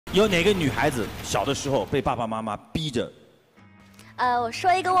有哪个女孩子小的时候被爸爸妈妈逼着？我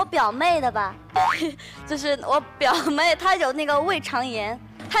说一个我表妹的吧，就是我表妹她有那个胃肠炎，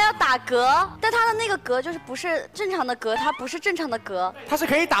她要打嗝，但她的那个嗝就是不是正常的嗝，她不是正常的嗝，她是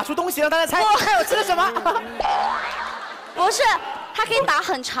可以打出东西让大家猜看我吃的什么。不是，她可以打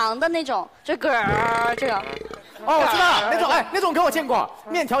很长的那种，就嗝这个。哦，我知道那种，哎，那种给我见过，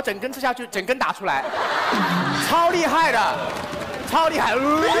面条整根吃下去，整根打出来，超厉害的。超厉害，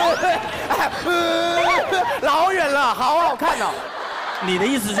老远了，好好看哦。你的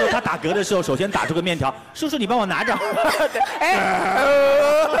意思就是他打嗝的时候，首先打出个面条，叔叔你帮我拿着。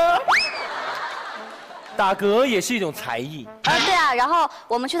打嗝也是一种才艺。对啊，然后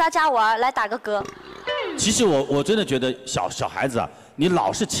我们去他家玩，来打个嗝。其实我真的觉得小孩子啊，你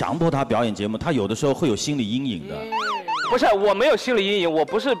老是强迫他表演节目，他有的时候会有心理阴影的。不是，我没有心理阴影，我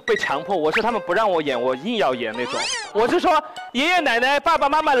不是被强迫，我是他们不让我演，我硬要演那种。我是说，爷爷奶奶、爸爸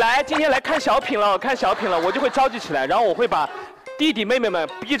妈妈来，今天来看小品了，看小品了，我就会着急起来，然后我会把弟弟妹妹们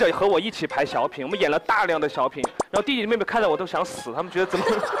逼着和我一起排小品。我们演了大量的小品，然后弟弟妹妹看到我都想死，他们觉得怎么？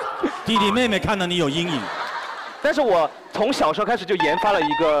弟弟妹妹看到你有阴影。但是我从小时候开始就研发了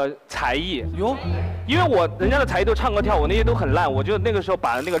一个才艺哟，因为人家的才艺都唱歌跳舞那些都很烂，我就那个时候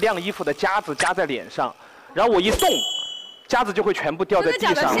把那个晾衣服的夹子夹在脸上，然后我一动。夹子就会全部掉在地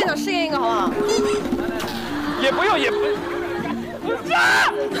上。真的假的？现场试验一个好不好？也不用，也不。啊！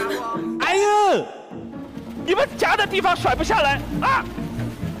哎呦！你们夹的地方甩不下来啊！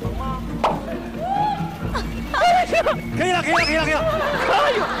可以了，可以了，可以了，可以了！可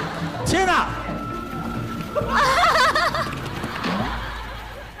以！天哪！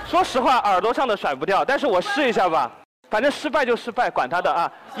说实话，耳朵上的甩不掉，但是我试一下吧，反正失败就失败，管他的啊！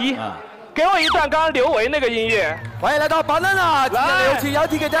给我一段刚刚刘维那个音乐。欢迎来到 Banana， 今天有请姚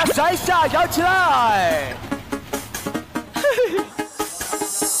婷给大家甩一下，摇起来。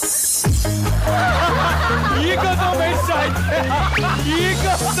一个都没甩掉，一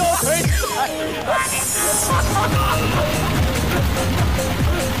个都没甩掉。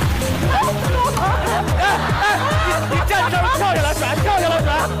你站这儿跳下来甩，跳下来甩，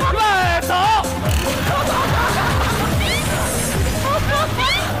快走！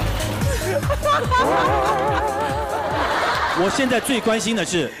我现在最关心的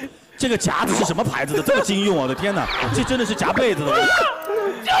是，这个夹子是什么牌子的？这么经用，我的天哪，这真的是夹被子的。救命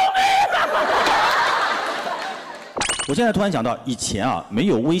啊！我现在突然想到，以前啊没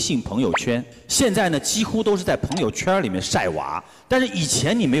有微信朋友圈，现在呢几乎都是在朋友圈里面晒娃。但是以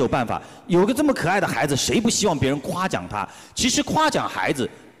前你没有办法，有个这么可爱的孩子，谁不希望别人夸奖他？其实夸奖孩子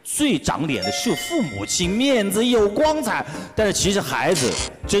最长脸的是父母亲，面子有光彩。但是其实孩子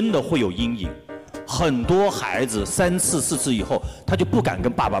真的会有阴影。很多孩子3次4次以后，他就不敢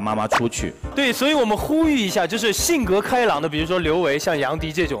跟爸爸妈妈出去。对，所以我们呼吁一下，就是性格开朗的，比如说刘维、像杨迪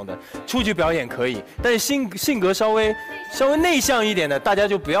这种的，出去表演可以，但是性格稍微内向一点的，大家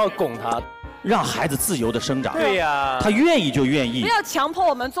就不要拱他，让孩子自由的生长。对呀，他愿意就愿意，不要强迫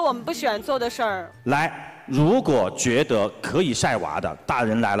我们做我们不喜欢做的事儿。来，如果觉得可以晒娃的，大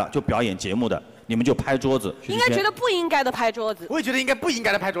人来了就表演节目的。你们就拍桌子，应该觉得不应该的拍桌子。我也觉得应该不应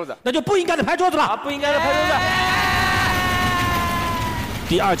该的拍桌子，那就不应该的拍桌子了。不应该的拍桌子。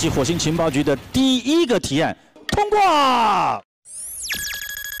第2季火星情报局的第1个提案通过。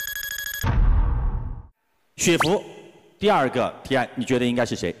雪芙，第2个提案，你觉得应该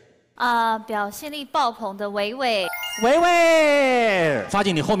是谁？表现力爆棚的维维。维维，发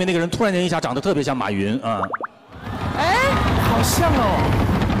现你后面那个人突然间一下长得特别像马云啊。哎，好像哦。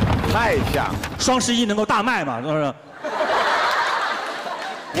太像，双11能够大卖嘛，是不是？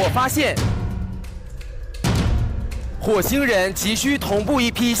我发现，火星人急需同步一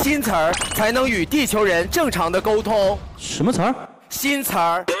批新词儿，才能与地球人正常的沟通。什么词儿？新词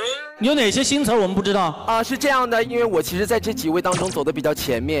儿。有哪些新词儿我们不知道？是这样的，因为我其实在这几位当中走的比较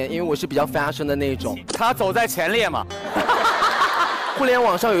前面，因为我是比较 fashion 的那种。他走在前列嘛。互联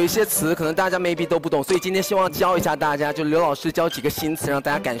网上有一些词，可能大家 maybe 都不懂，所以今天希望教一下大家，就刘老师教几个新词，让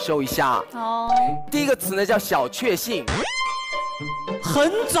大家感受一下。第一个词呢叫小确幸，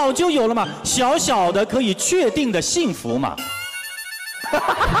很早就有了嘛，小小的可以确定的幸福嘛。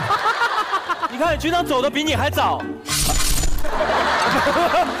你看局长走的比你还早。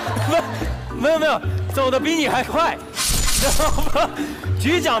没有，走的比你还快，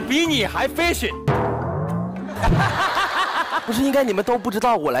局长比你还 fashion。不是应该你们都不知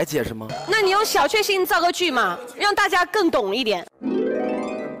道，我来解释吗？那你用小确幸造个句嘛，让大家更懂一点。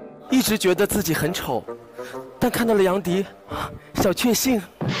一直觉得自己很丑，但看到了杨迪，小确幸。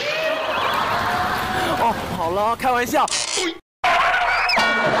哦，好了，开玩笑。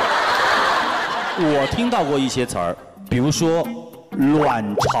我听到过一些词儿，比如说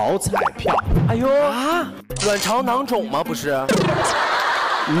卵巢彩票。哎呦啊，卵巢囊肿吗？不是。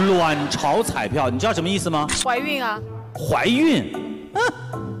卵巢彩票，你知道什么意思吗？怀孕啊。怀孕。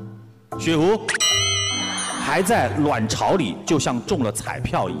雪狐。还在卵巢里，就像中了彩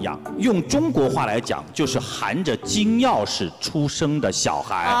票一样。用中国话来讲，就是含着金钥匙出生的小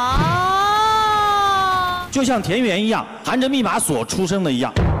孩。啊！就像田园一样，含着密码锁出生的一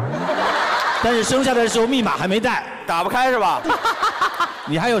样。但是生下来的时候密码还没带，打不开是吧？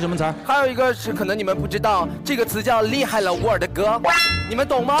你还有什么词儿？还有一个是可能你们不知道，这个词叫厉害了，我的哥，你们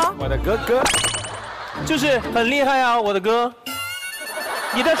懂吗？我的哥哥，就是很厉害啊，我的哥。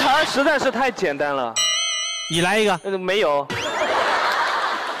你的词儿实在是太简单了。你来一个。没有。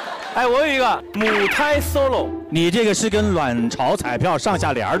哎，我有一个母胎 solo。你这个是跟卵巢彩票上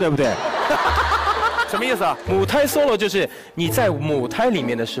下联对不对？什么意思啊？母胎 solo 就是你在母胎里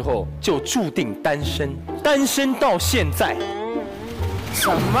面的时候就注定单身，单身到现在。什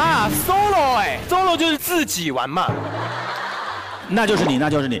么啊 solo 哎 ，solo 就是自己玩嘛。那就是你，那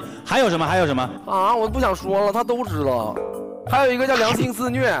就是你。还有什么？还有什么？啊，我不想说了，他都知道。还有一个叫良性自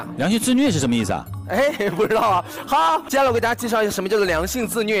虐。良性自虐是什么意思啊？哎，不知道啊。好，接下来我给大家介绍一下什么叫做良性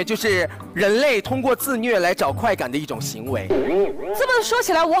自虐，就是人类通过自虐来找快感的一种行为。这么说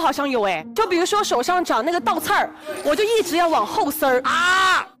起来，我好像有哎，就比如说手上长那个倒刺儿，我就一直要往后撕儿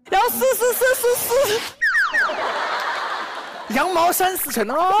啊，然后撕。羊毛3、4层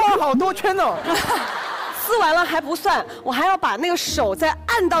哦，好多圈哦。撕完了还不算，我还要把那个手再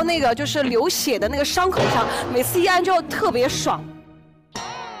按到那个就是流血的那个伤口上，每次一按就特别爽。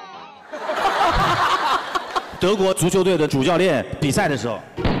德国足球队的主教练比赛的时候，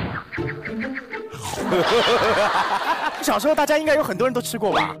小时候大家应该有很多人都吃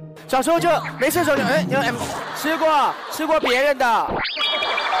过吧？小时候就没事的时候就吃过别人的。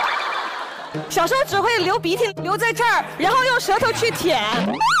小时候只会流鼻涕流在这儿，然后用舌头去舔。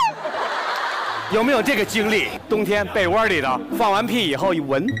有没有这个经历？冬天被窝里头放完屁以后一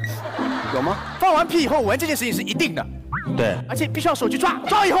闻，有吗？放完屁以后闻这件事情是一定的，对，而且必须要手去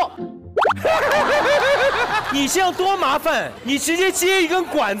抓以后。你这样多麻烦，你直接接一根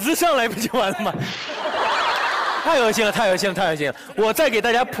管子上来不就完了吗？太恶心了，太恶心了，太恶心了！我再给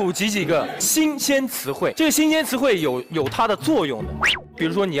大家普及几个新鲜词汇，这个新鲜词汇有它的作用的。比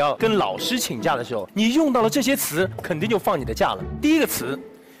如说你要跟老师请假的时候，你用到了这些词，肯定就放你的假了。第一个词，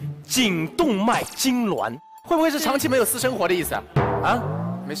颈动脉痉挛，会不会是长期没有私生活的意思啊？啊，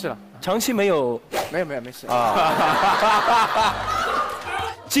没事了，长期没有，没事啊。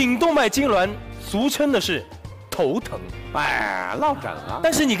颈动脉痉挛，俗称的是头疼。哎，落枕了。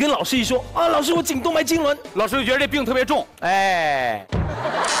但是你跟老师一说啊，老师我颈动脉痉挛，老师就觉得这病特别重。哎，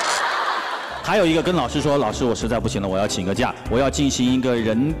还有一个跟老师说，老师我实在不行了，我要请个假，我要进行一个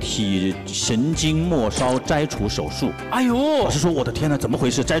人体神经末梢摘除手术。哎呦，老师说我的天哪，怎么回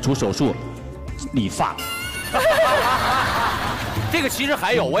事？摘除手术，理发。这个其实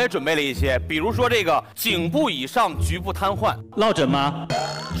还有，我也准备了一些，比如说这个颈部以上局部瘫痪，落枕吗？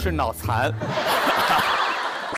是脑残。